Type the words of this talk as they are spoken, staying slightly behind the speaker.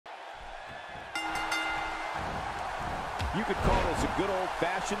You could call this a good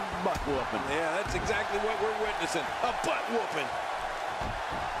old-fashioned butt whooping. Yeah, that's exactly what we're witnessing. A butt whooping.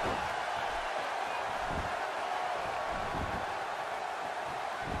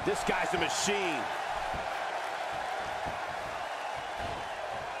 This guy's a machine.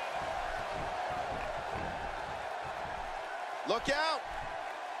 Look out!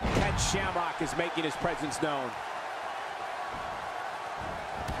 Ken Shamrock is making his presence known.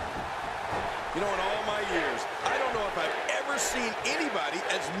 You know, in all my years, I don't know if I've ever seen anybody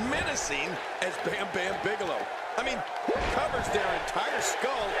as menacing as Bam Bam Bigelow. I mean, who covers their entire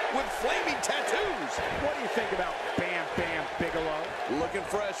skull with flaming tattoos? What do you think about Bam Bam Bigelow? Looking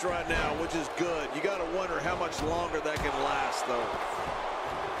fresh right now, which is good. You got to wonder how much longer that can last, though.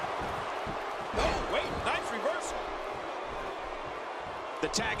 Oh, wait, nice reversal. The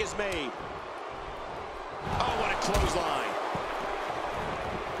tag is made. Oh, what a clothesline.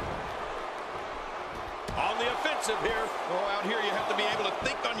 On the offensive here. Oh, out here you have to be able to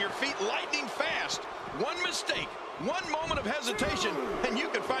think on your feet lightning fast. One mistake, one moment of hesitation, and you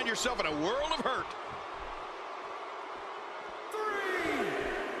can find yourself in a world of hurt.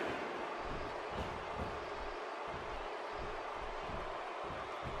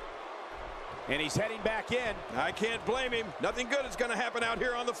 And he's heading back in. I can't blame him. Nothing good is going to happen out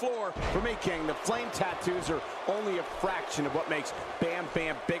here on the floor. For me, King, the flame tattoos are only a fraction of what makes Bam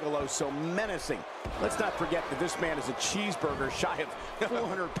Bam Bigelow so menacing. Let's not forget that this man is a cheeseburger shy of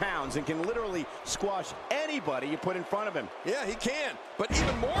 400 pounds and can literally squash anybody you put in front of him. Yeah, he can. But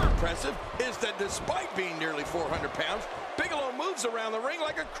even more impressive is that despite being nearly 400 pounds, Bigelow moves around the ring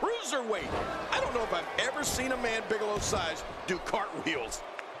like a cruiserweight. I don't know if I've ever seen a man Bigelow's size do cartwheels.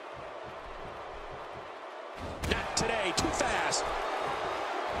 Not today, too fast.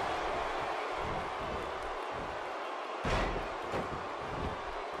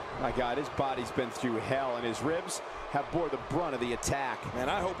 My God, his body's been through hell, and his ribs have bore the brunt of the attack. Man,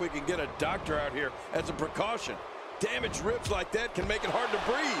 I hope we can get a doctor out here as a precaution. Damaged ribs like that can make it hard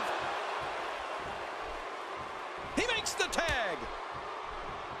to breathe. He makes the tag.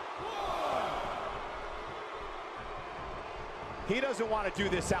 He doesn't want to do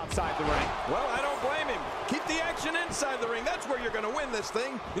this outside the ring. Well, I don't blame him. Keep the action inside the ring. That's where you're going to win this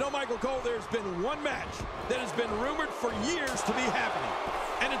thing. You know, Michael Cole, there's been one match that has been rumored for years to be happening.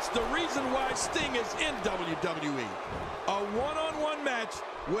 And it's the reason why Sting is in WWE. A one-on-one match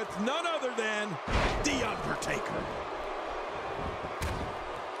with none other than The Undertaker.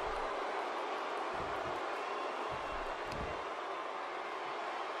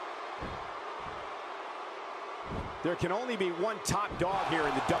 There can only be one top dog here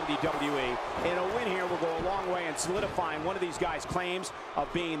in the WWE, and a win here will go a long way in solidifying one of these guys' claims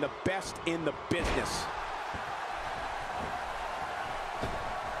of being the best in the business.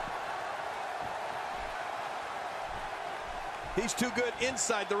 He's too good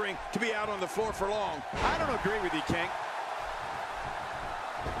inside the ring to be out on the floor for long. I don't agree with you, King.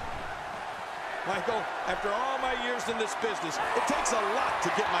 Michael, after all my years in this business, it takes a lot to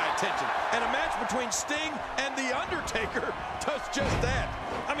get my attention. And a match between Sting and The Undertaker does just that.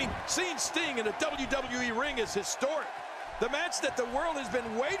 I mean, seeing Sting in a WWE ring is historic. The match that the world has been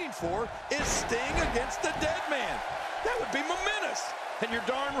waiting for is Sting against the Dead Man. That would be momentous. And you're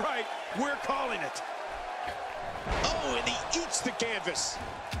darn right, we're calling it. Oh, and he eats the canvas.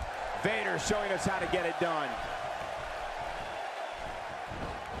 Vader showing us how to get it done.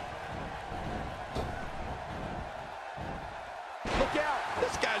 Look out,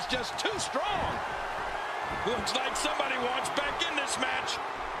 this guy's just too strong. Looks like somebody wants back in this match.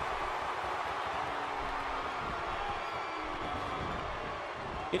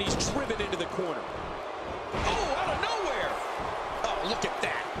 And he's driven into the corner. Oh, out of nowhere. Oh, look at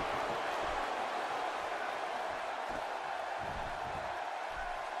that.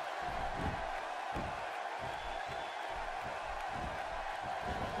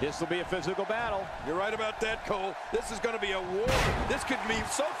 This will be a physical battle. You're right about that, Cole. This is going to be a war. This could be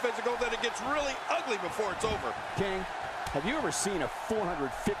so physical that it gets really ugly before it's over. King, have you ever seen a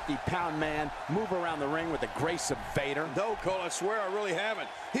 450-pound man move around the ring with the grace of Vader? No, Cole, I swear I really haven't.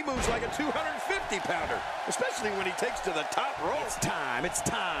 He moves like a 250-pounder, especially when he takes to the top rope. It's time, it's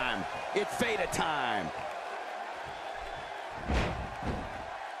time. It's Vader time.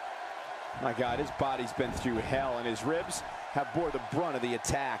 My God, his body's been through hell, and his ribs have bore the brunt of the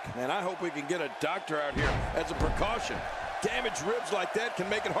attack. And I hope we can get a doctor out here as a precaution. Damaged ribs like that can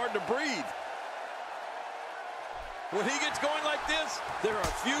make it hard to breathe. When he gets going like this, there are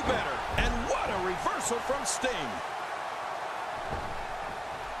a few better. And what a reversal from Sting.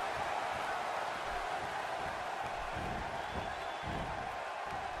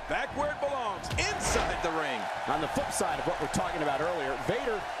 back where it belongs, inside the ring. On the flip side of what we're talking about earlier,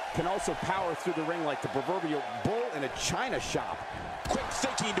 Vader can also power through the ring like the proverbial bull in a china shop. Quick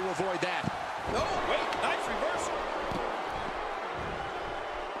thinking to avoid that. Oh, wait, nice reversal.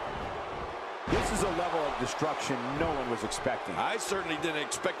 This is a level of destruction no one was expecting. I certainly didn't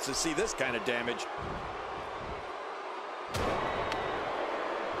expect to see this kind of damage.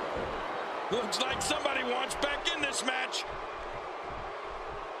 Looks like somebody wants back in this match.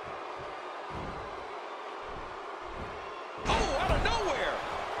 Oh, out of nowhere.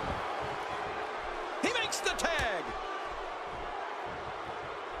 He makes the tag.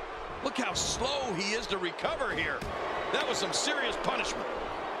 Look how slow he is to recover here. That was some serious punishment.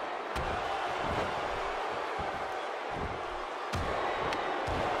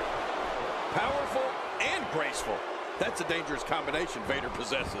 Powerful and graceful. That's a dangerous combination Vader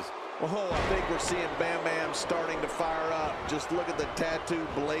possesses. Oh, I think we're seeing Bam Bam starting to fire up. Just look at the tattoo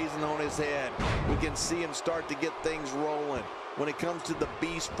blazing on his head. We can see him start to get things rolling. When it comes to the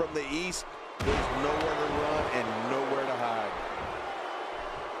beast from the east, there's nowhere to run and nowhere to hide.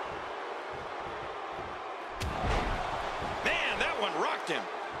 Man, that one rocked him.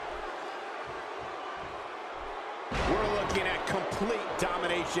 We're looking at complete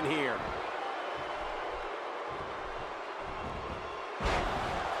domination here.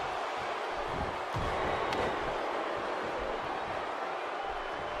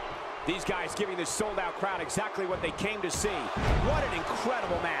 These guys giving this sold-out crowd exactly what they came to see. What an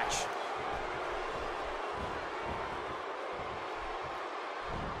incredible match.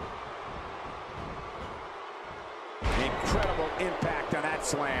 Incredible impact on that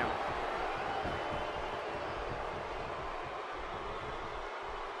slam.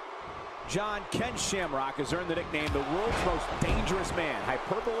 John, Ken Shamrock has earned the nickname the world's most dangerous man.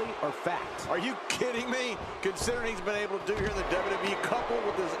 Hyperbole or fact? Are you kidding me? Considering he's been able to do here in the WWE, coupled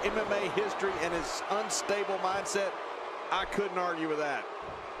with his MMA history and his unstable mindset, I couldn't argue with that.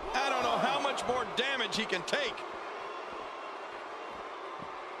 I don't know how much more damage he can take.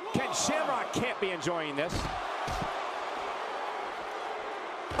 Ken Shamrock can't be enjoying this.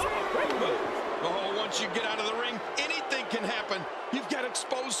 Oh, great move. Oh, once you get out of the ring, anything can happen. You've got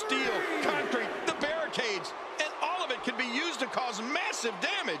exposed steel, concrete, the barricades, and all of it can be used to cause massive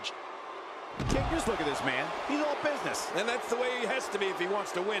damage. King, just look at this man. He's all business. And that's the way he has to be if he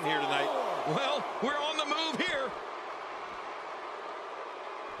wants to win here tonight. Well, we're on the move here.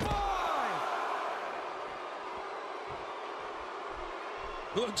 5.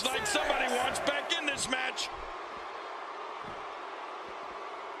 Looks like somebody wants back in this match.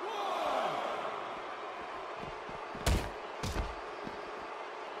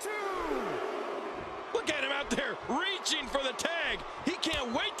 2. Look at him out there reaching for the tag. He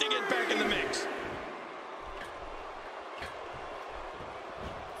can't wait to get back in the mix.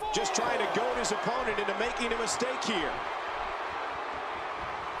 Just trying to goad his opponent into making a mistake here.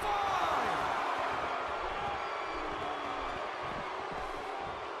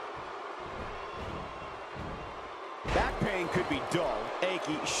 5. Back pain could be dull,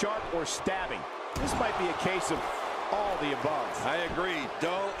 achy, sharp, or stabbing. This might be a case of all the above. I agree.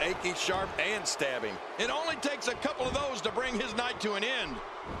 Dull, achy, sharp, and stabbing. It only takes a couple of those to bring his night to an end.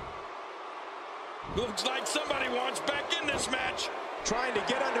 Looks like somebody wants back in this match. Trying to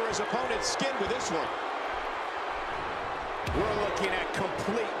get under his opponent's skin with this one. We're looking at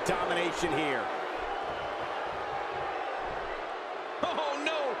complete domination here. Oh,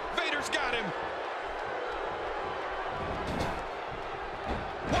 no. Vader's got him.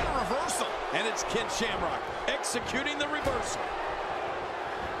 What a reversal. And it's Ken Shamrock executing the reversal.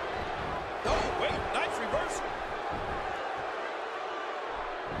 Oh, wait. Nice reversal.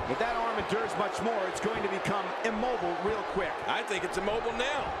 If that arm endures much more, it's going to become immobile real quick. I think it's immobile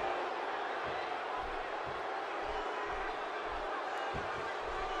now.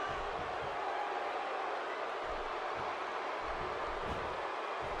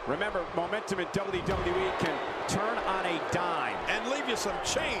 Remember, momentum in WWE can turn on a dime. And leave you some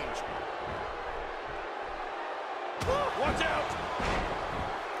change. Watch out.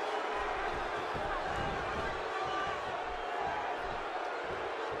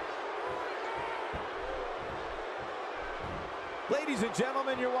 Ladies and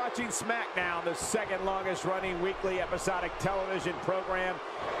gentlemen, you're watching SmackDown, the second longest running weekly episodic television program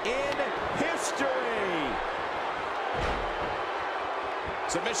in history.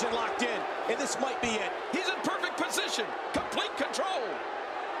 Submission locked in, and this might be it. He's in perfect position. Complete control.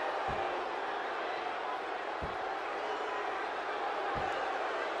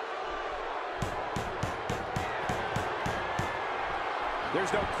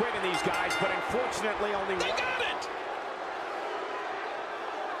 There's no quit in these guys, but unfortunately only They one. got it!